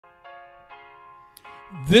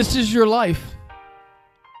This is your life.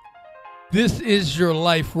 This is your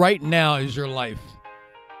life. Right now is your life.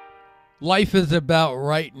 Life is about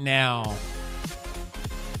right now.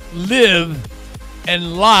 Live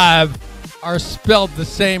and live are spelled the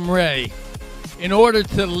same way. In order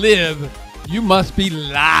to live, you must be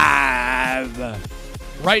live.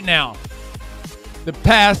 Right now. The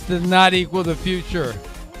past does not equal the future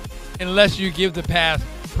unless you give the past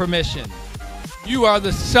permission. You are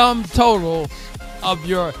the sum total of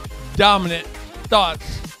your dominant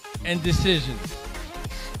thoughts and decisions.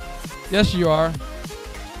 Yes, you are.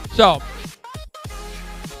 So,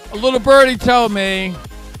 a little birdie told me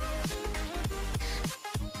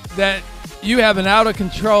that you have an out of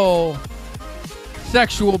control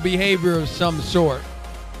sexual behavior of some sort.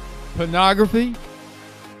 Pornography,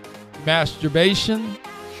 masturbation,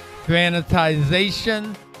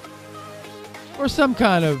 fantasization, or some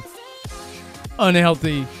kind of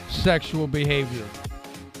unhealthy sexual behavior.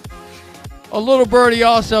 A little birdie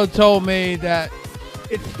also told me that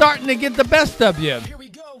it's starting to get the best of you. Here we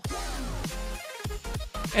go.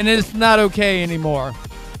 And it's not okay anymore.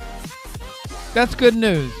 That's good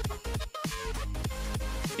news.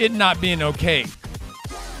 It not being okay.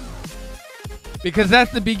 Because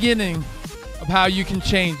that's the beginning of how you can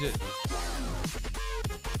change it.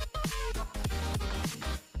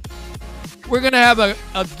 We're going to have an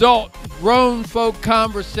adult, grown folk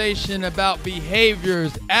conversation about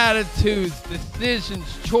behaviors, attitudes, decisions,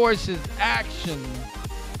 choices, actions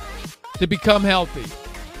to become healthy.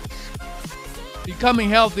 Becoming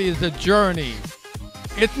healthy is a journey.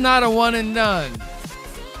 It's not a one and done.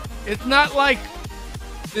 It's not like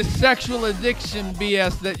the sexual addiction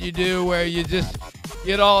BS that you do where you just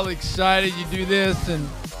get all excited, you do this, and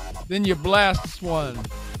then you blast one.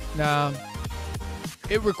 Now,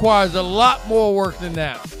 it requires a lot more work than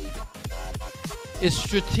that. It's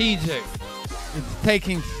strategic. It's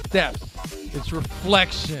taking steps. It's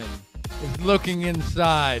reflection. It's looking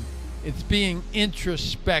inside. It's being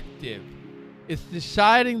introspective. It's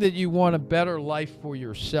deciding that you want a better life for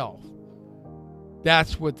yourself.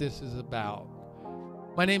 That's what this is about.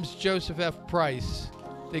 My name's Joseph F. Price.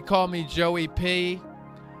 They call me Joey P.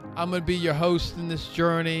 I'm going to be your host in this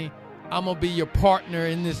journey. I'm going to be your partner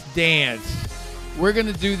in this dance. We're going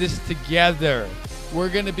to do this together. We're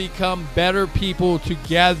going to become better people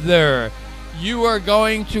together. You are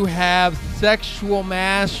going to have sexual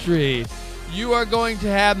mastery. You are going to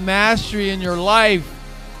have mastery in your life.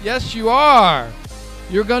 Yes, you are.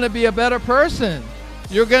 You're going to be a better person.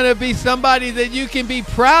 You're going to be somebody that you can be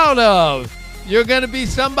proud of. You're going to be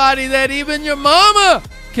somebody that even your mama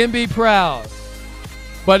can be proud.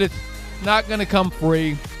 But it's not going to come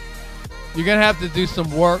free. You're going to have to do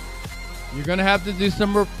some work. You're going to have to do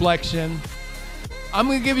some reflection. I'm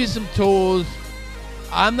going to give you some tools.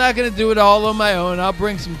 I'm not going to do it all on my own. I'll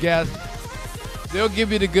bring some guests. They'll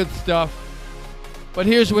give you the good stuff. But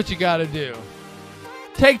here's what you got to do.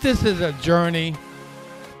 Take this as a journey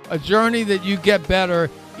that you get better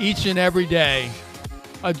each and every day.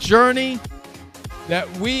 A journey that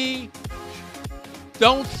we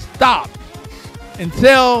don't stop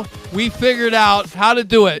until we figured out how to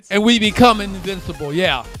do it and we become invincible.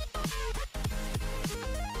 Yeah.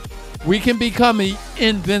 We can become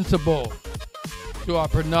invincible to our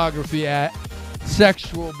pornography,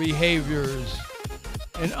 sexual behaviors,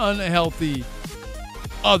 and unhealthy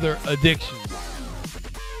other addictions.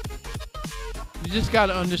 You just got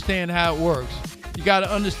to understand how it works. You got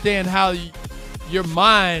to understand how your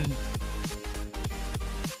mind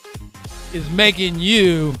is making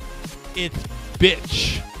you its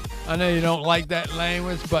bitch. I know you don't like that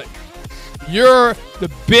language, but you're the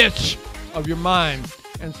bitch of your mind.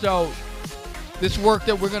 And so this work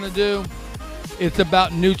that we're going to do, it's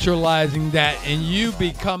about neutralizing that and you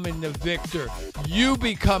becoming the victor. You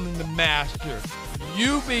becoming the master.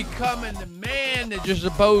 You becoming the man that you're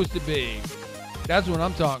supposed to be. That's what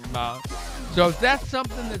I'm talking about. So if that's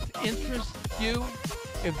something that interests you,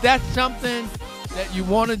 if that's something that you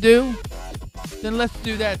want to do, then let's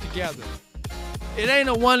do that together. It ain't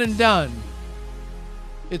a one and done.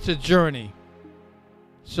 It's a journey.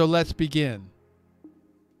 So let's begin.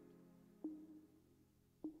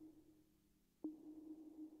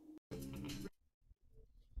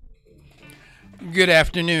 Good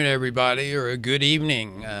afternoon, everybody, or a good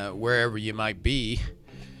evening, wherever you might be.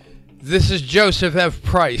 This is Joseph F.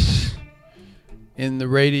 Price in the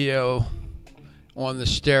radio, on the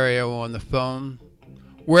stereo, on the phone,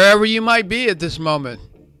 wherever you might be at this moment.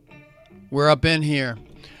 We're up in here.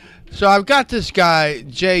 So I've got this guy,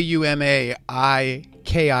 Jumaking. I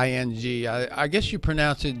guess you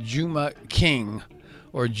pronounce it Juma King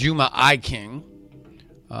or Juma I King.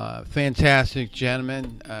 Fantastic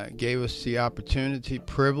gentleman, gave us the opportunity,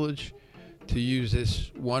 privilege to use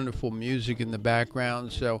this wonderful music in the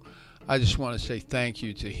background. So I just want to say thank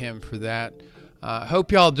you to him for that.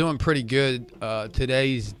 Hope y'all doing pretty good.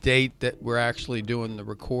 Today's date that we're actually doing the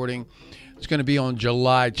recording, it's going to be on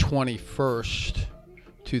July 21st,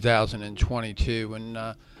 2022. And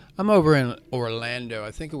I'm over in Orlando.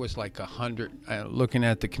 I think it was like 100. Looking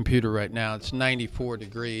at the computer right now, it's 94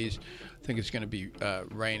 degrees. I think it's going to be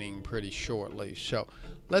raining pretty shortly. So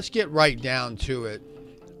let's get right down to it.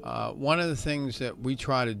 One of the things that we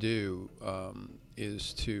try to do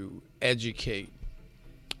is to educate,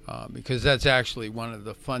 because that's actually one of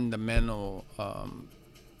the fundamental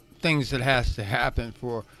things that has to happen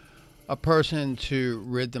for a person to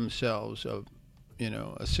rid themselves of,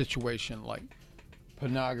 a situation like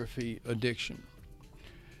pornography addiction.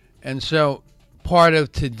 And so part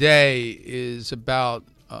of today is about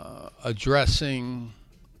addressing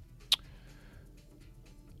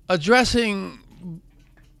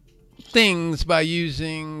things by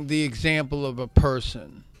using the example of a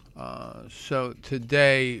person. So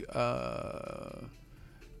today,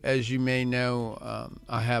 as you may know,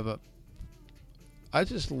 I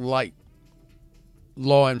just like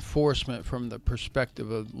law enforcement from the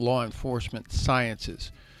perspective of law enforcement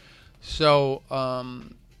sciences. So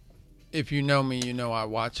if you know me, you know I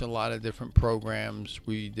watch a lot of different programs.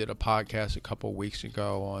 We did a podcast a couple of weeks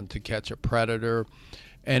ago on To Catch a Predator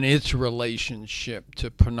and its relationship to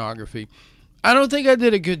pornography. I don't think I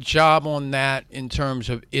did a good job on that in terms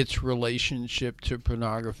of its relationship to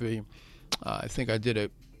pornography. I think I did a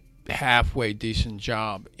halfway decent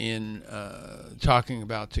job in talking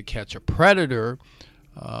about To Catch a Predator,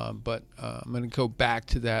 but I'm going to go back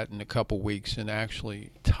to that in a couple weeks and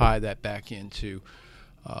actually tie that back into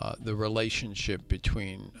the relationship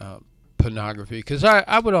between pornography, because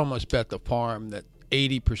I would almost bet the farm that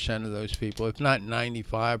 80% of those people, if not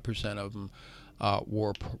 95% of them,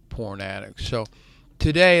 were porn addicts. So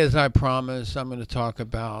today, as I promised, I'm going to talk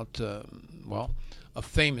about, a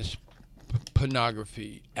famous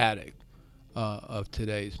pornography addict of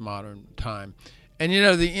today's modern time. And,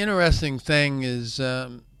 the interesting thing is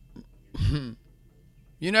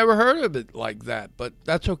you never heard of it like that, but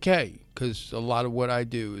that's okay, because a lot of what I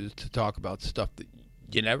do is to talk about stuff that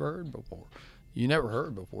you never heard before. You never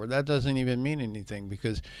heard before. That doesn't even mean anything,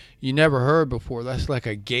 because you never heard before. That's like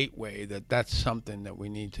a gateway that's something that we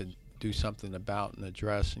need to do something about and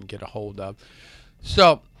address and get a hold of.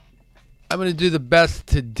 So I'm going to do the best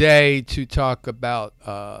today to talk about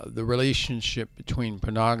the relationship between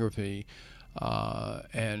pornography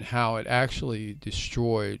and how it actually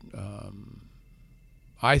destroyed,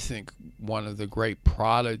 I think, one of the great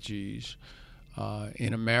prodigies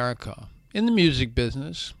in America in the music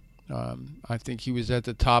business. I think he was at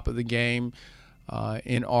the top of the game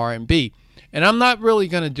in R&B. And I'm not really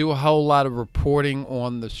going to do a whole lot of reporting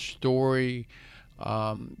on the story.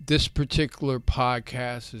 This particular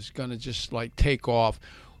podcast is going to just take off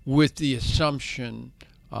with the assumption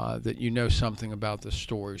that you know something about the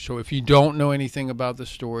story. So if you don't know anything about the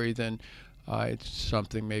story, then it's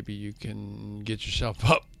something maybe you can get yourself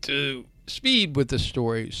up to speed with the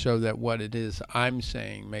story so that what it is I'm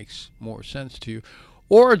saying makes more sense to you.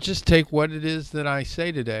 Or just take what it is that I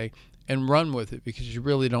say today and run with it, because you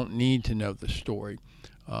really don't need to know the story.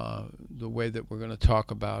 The way that we're going to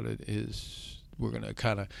talk about it is we're going to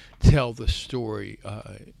kind of tell the story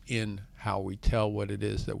in how we tell what it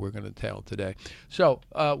is that we're going to tell today. So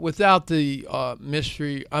without the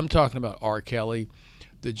mystery, I'm talking about R. Kelly,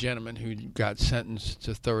 the gentleman who got sentenced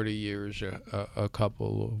to 30 years a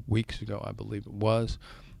couple of weeks ago, I believe it was.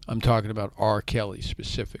 I'm talking about R. Kelly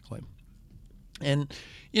specifically. And,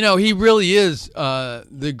 he really is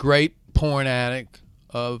the great porn addict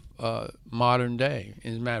of modern day.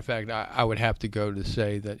 As a matter of fact, I would have to go to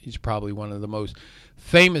say that he's probably one of the most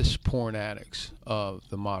famous porn addicts of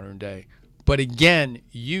the modern day. But again,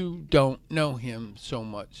 you don't know him so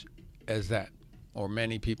much as that, or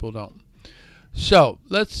many people don't. So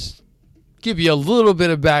let's give you a little bit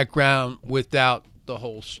of background without the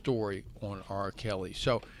whole story on R. Kelly.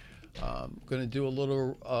 So I'm going to do a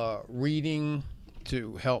little reading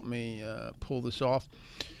to help me pull this off.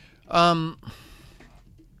 R.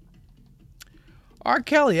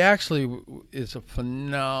 Kelly actually is a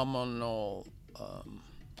phenomenal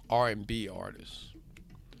R&B artist.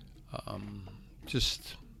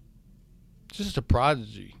 Just a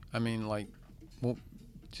prodigy. I mean,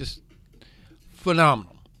 just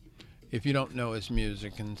phenomenal. If you don't know his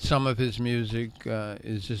music, and some of his music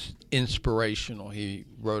is just inspirational. He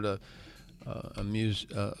wrote a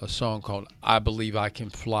song called "I Believe I Can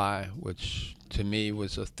Fly," which to me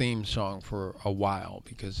was a theme song for a while,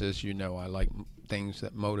 because as you know, I like things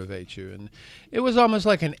that motivate you, and it was almost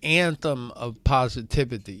like an anthem of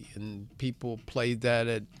positivity, and people played that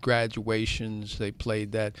at graduations, they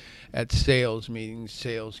played that at sales meetings,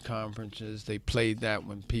 sales conferences, they played that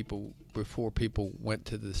before people went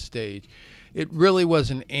to the stage. It really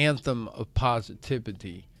was an anthem of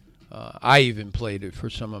positivity. I even played it for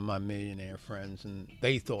some of my millionaire friends, and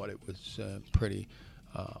they thought it was pretty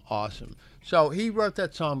awesome. So he wrote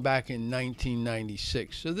that song back in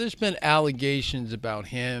 1996. So there's been allegations about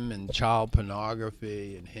him and child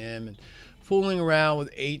pornography and him and fooling around with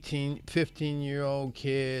 18, 15-year-old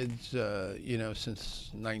kids, since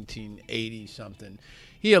 1980 something.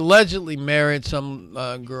 He allegedly married some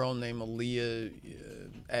girl named Aaliyah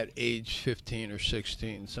at age 15 or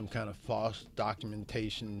 16, some kind of false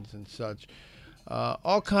documentations and such.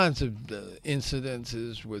 All kinds of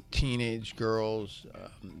incidences with teenage girls,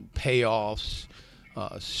 payoffs,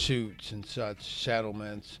 suits and such,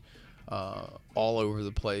 settlements, all over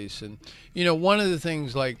the place. And, one of the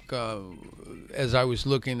things, as I was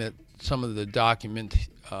looking at some of the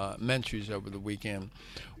documentaries over the weekend,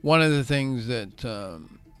 one of the things that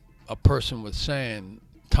a person was saying,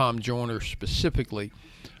 Tom Joyner specifically,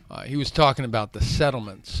 he was talking about the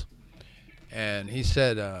settlements. And he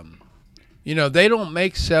said, they don't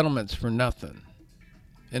make settlements for nothing.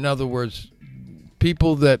 In other words,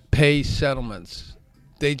 people that pay settlements,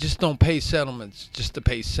 they just don't pay settlements just to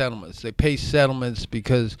pay settlements. They pay settlements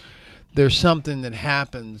because there's something that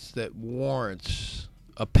happens that warrants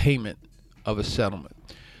a payment of a settlement.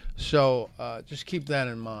 So just keep that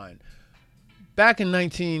in mind. Back in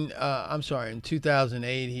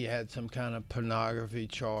 2008, he had some kind of pornography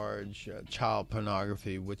charge, child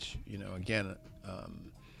pornography, which, again,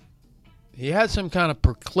 he had some kind of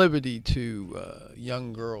proclivity to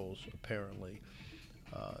young girls, apparently.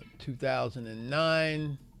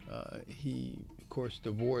 2009, he, of course,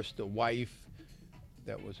 divorced a wife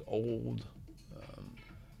that was old.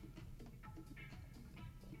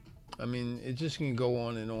 It just can go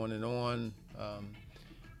on and on and on.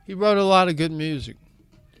 He wrote a lot of good music.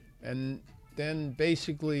 And then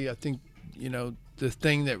basically, I think, the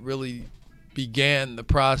thing that really began the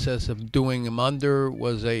process of doing him under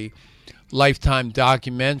was a Lifetime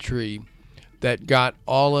documentary that got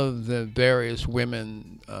all of the various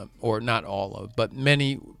women, or not all of, but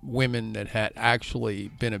many women that had actually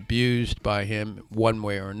been abused by him one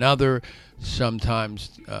way or another.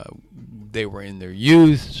 Sometimes they were in their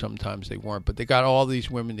youth, sometimes they weren't, but they got all these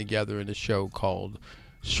women together in a show called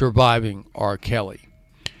Surviving R. Kelly.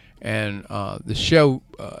 And the show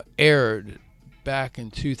aired back in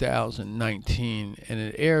 2019, and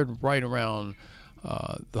it aired right around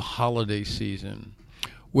the holiday season,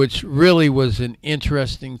 which really was an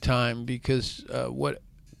interesting time, because what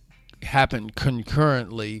happened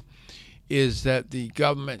concurrently is that the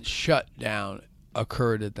government shutdown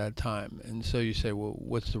occurred at that time. And so you say, well,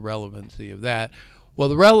 what's the relevancy of that? Well,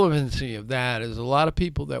 the relevancy of that is a lot of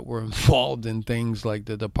people that were involved in things like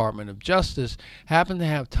the Department of Justice happened to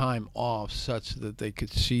have time off such that they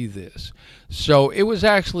could see this. So it was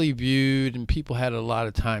actually viewed, and people had a lot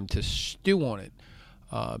of time to stew on it.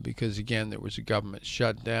 Because, again, there was a government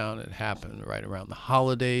shutdown. It happened right around the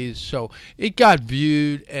holidays. So it got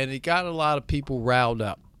viewed, and it got a lot of people riled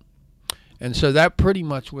up. And so that pretty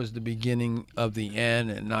much was the beginning of the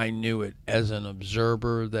end, and I knew it as an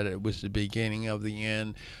observer that it was the beginning of the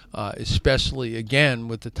end, especially, again,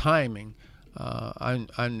 with the timing.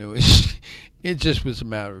 I knew it just was a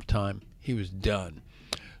matter of time. He was done.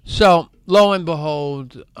 So, lo and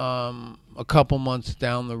behold, a couple months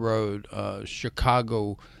down the road,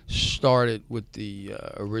 Chicago started with the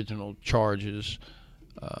original charges.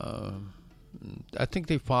 I think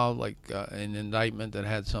they filed an indictment that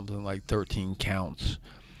had something like 13 counts.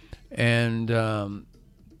 And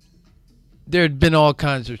there had been all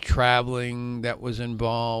kinds of traveling that was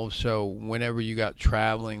involved. So whenever you got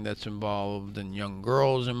traveling that's involved and young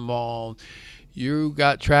girls involved, you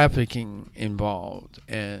got trafficking involved,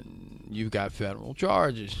 and you've got federal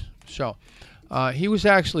charges. So he was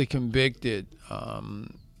actually convicted.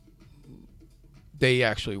 They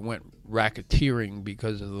actually went racketeering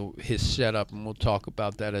because of his setup, and we'll talk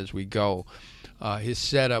about that as we go. His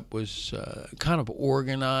setup was kind of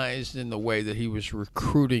organized in the way that he was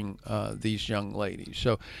recruiting these young ladies.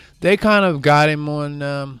 So they kind of got him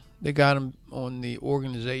on. They got him on the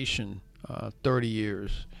organization 30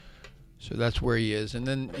 years. So that's where he is. And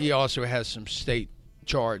then he also has some state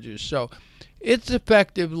charges. So it's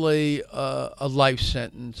effectively a life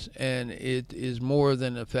sentence, and it is more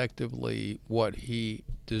than effectively what he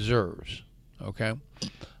deserves. Okay?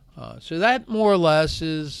 So that more or less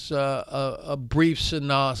is a brief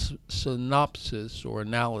synopsis or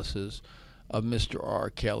analysis of Mr. R.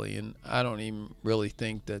 Kelly, and I don't even really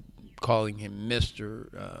think that calling him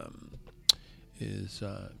Mr. Is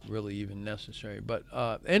really even necessary. But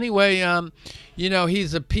anyway,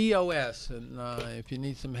 he's a POS, and if you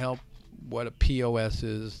need some help, what a POS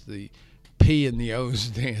is, the P and the O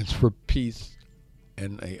stands for peace,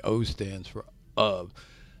 and a O stands for of.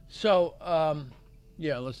 So,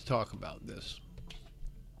 let's talk about this.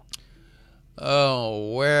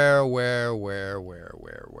 Oh, where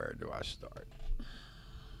do I start?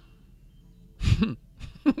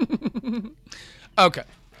 Okay.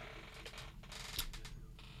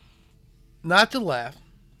 Not to laugh.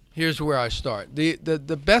 Here's where I start.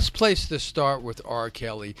 The best place to start with R.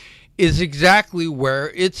 Kelly is exactly where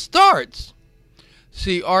it starts.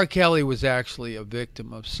 See, R. Kelly was actually a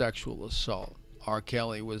victim of sexual assault. R.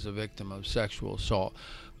 Kelly was a victim of sexual assault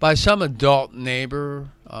by some adult neighbor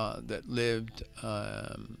that lived,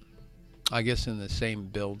 I guess, in the same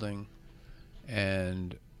building.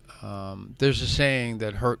 And there's a saying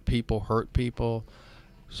that hurt people hurt people.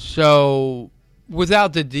 So,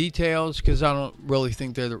 without the details, because I don't really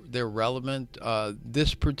think they're relevant,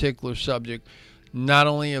 this particular subject not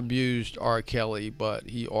only abused R. Kelly, but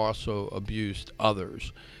he also abused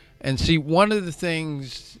others. And see, one of the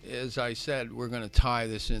things, as I said, we're going to tie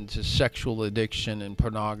this into sexual addiction and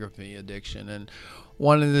pornography addiction. And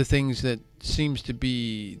one of the things that seems to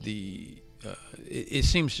be it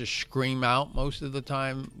seems to scream out most of the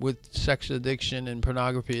time with sex addiction and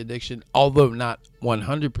pornography addiction, although not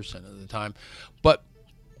 100% of the time, but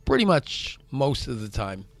pretty much most of the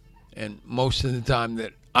time, and most of the time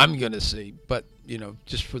that I'm going to see. But,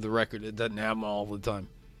 just for the record, it doesn't happen all the time.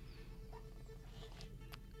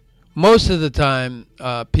 Most of the time,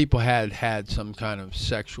 people had some kind of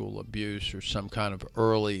sexual abuse or some kind of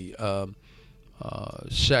early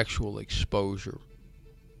sexual exposure.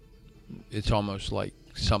 It's almost like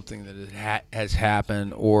something that has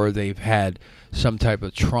happened, or they've had some type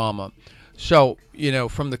of trauma. So,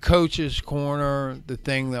 from the coach's corner, the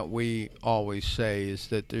thing that we always say is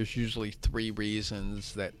that there's usually 3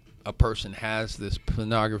 reasons that a person has this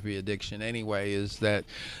pornography addiction anyway. Is that,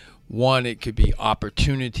 1, it could be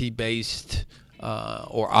opportunity-based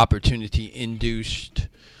or opportunity-induced.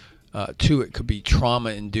 2, it could be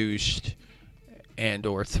trauma-induced. And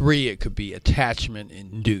or 3, it could be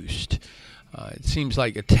attachment-induced. It seems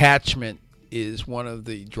like attachment is one of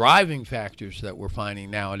the driving factors that we're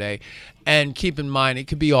finding nowadays. And keep in mind, it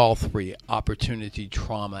could be all 3: opportunity,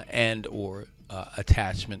 trauma, and or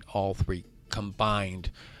attachment, all 3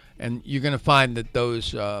 combined. And you're going to find that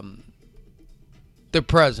those, they're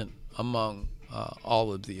present among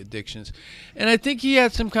all of the addictions. And I think he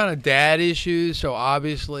had some kind of dad issues. So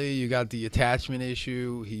obviously you got the attachment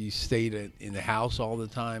issue. He stayed in the house all the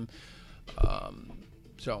time.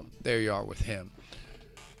 So there you are with him.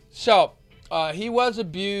 So he was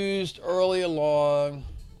abused early along.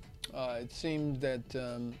 It seemed that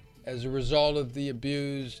as a result of the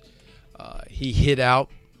abuse, he hid out,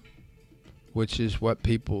 which is what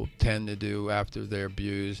people tend to do after they're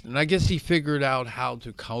abused. And I guess he figured out how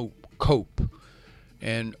to cope.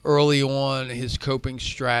 And early on, his coping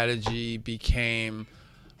strategy became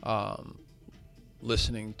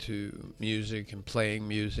listening to music and playing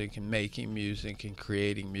music and making music and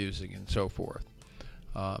creating music and so forth.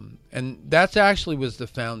 And that actually was the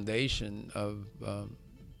foundation of,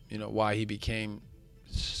 why he became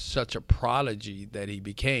such a prodigy that he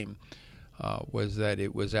became. Was that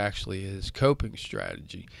it was actually his coping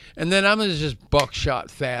strategy. And then I'm going to just buckshot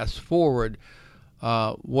fast forward.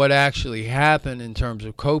 What actually happened in terms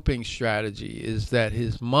of coping strategy is that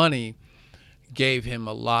his money gave him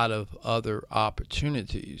a lot of other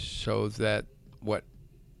opportunities, so that what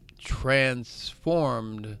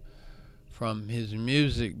transformed from his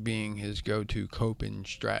music being his go-to coping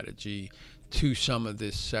strategy to some of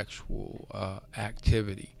this sexual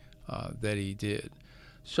activity that he did.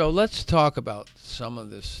 So let's talk about some of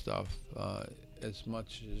this stuff as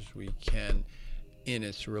much as we can in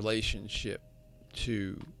its relationship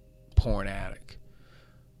to Porn Addict.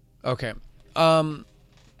 Okay.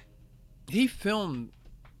 He filmed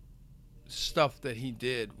stuff that he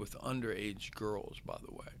did with underage girls, by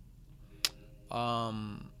the way.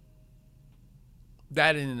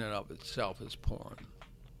 That in and of itself is porn.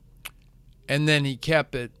 And then he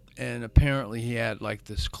kept it, and apparently he had like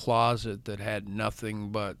this closet that had nothing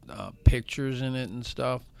but pictures in it and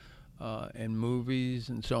stuff, and movies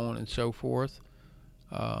and so on and so forth.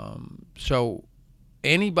 So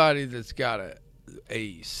anybody that's got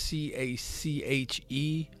a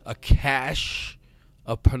CACHE, a cache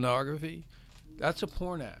of pornography, that's a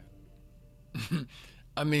porn addict.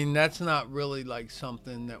 I mean, that's not really like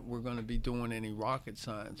something that we're going to be doing any rocket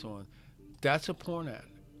science on. That's a porn addict.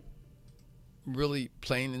 Really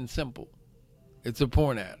plain and simple. It's a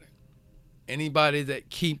porn addict. Anybody that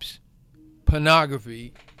keeps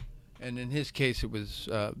pornography, and in his case it was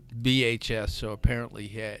VHS, so apparently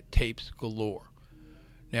he had tapes galore.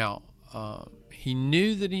 Now, he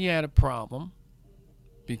knew that he had a problem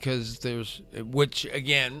because which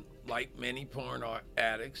again, like many porn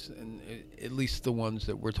addicts, and at least the ones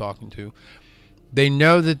that we're talking to, they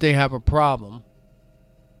know that they have a problem,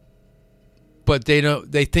 but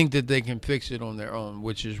they think that they can fix it on their own,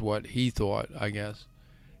 which is what he thought, I guess.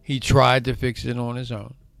 He tried to fix it on his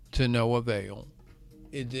own, to no avail.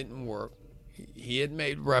 It didn't work. He had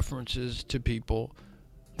made references to people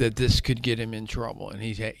that this could get him in trouble, and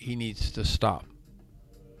he needs to stop.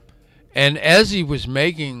 And as he was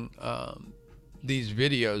making these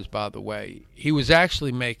videos, by the way, he was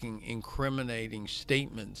actually making incriminating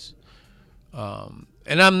statements. And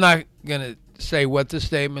I'm not going to say what the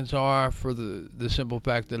statements are for the simple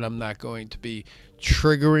fact that I'm not going to be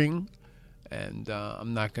triggering, and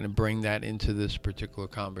I'm not going to bring that into this particular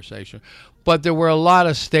conversation. But there were a lot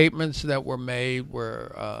of statements that were made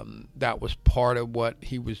where that was part of what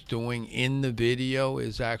he was doing in the video,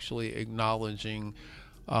 is actually acknowledging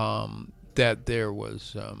that there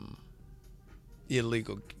was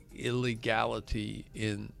illegality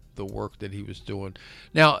in the work that he was doing.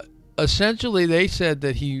 Now, essentially, they said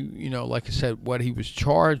that he, like I said, what he was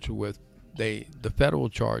charged with, the federal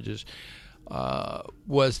charges,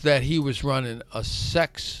 was that he was running a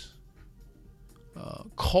sex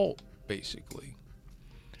cult, basically.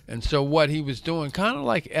 And so what he was doing, kind of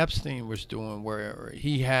like Epstein was doing, where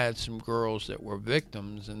he had some girls that were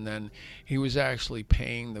victims, and then he was actually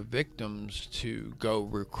paying the victims to go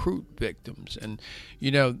recruit victims. And,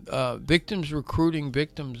 victims recruiting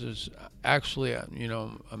victims is actually,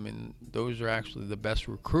 those are actually the best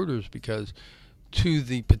recruiters, because to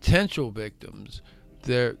the potential victims,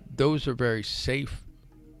 those are very safe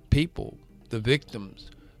people, the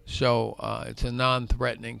victims. So it's a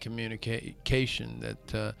non-threatening communication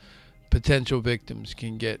that potential victims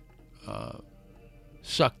can get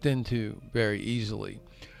sucked into very easily.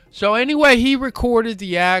 So anyway, he recorded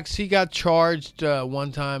the acts. He got charged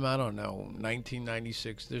one time, I don't know,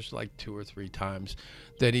 1996. There's like 2 or 3 times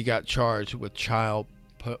that he got charged with child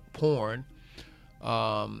porn.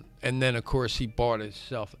 And then, of course, he bought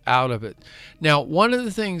himself out of it. Now, one of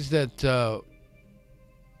the things that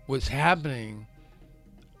was happening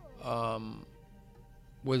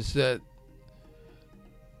was that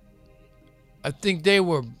I think they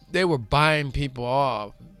were buying people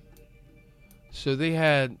off. So they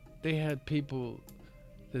had people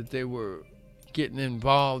that they were getting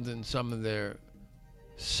involved in some of their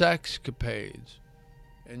sexcapades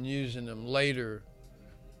and using them later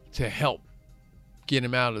to help get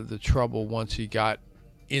him out of the trouble once he got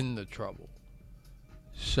in the trouble.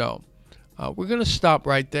 So we're going to stop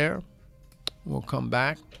right there. We'll come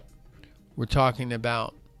back. We're talking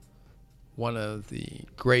about one of the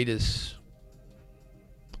greatest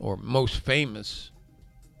or most famous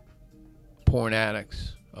porn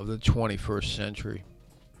addicts of the 21st century.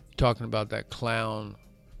 Talking about that clown,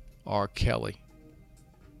 R. Kelly.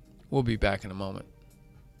 We'll be back in a moment.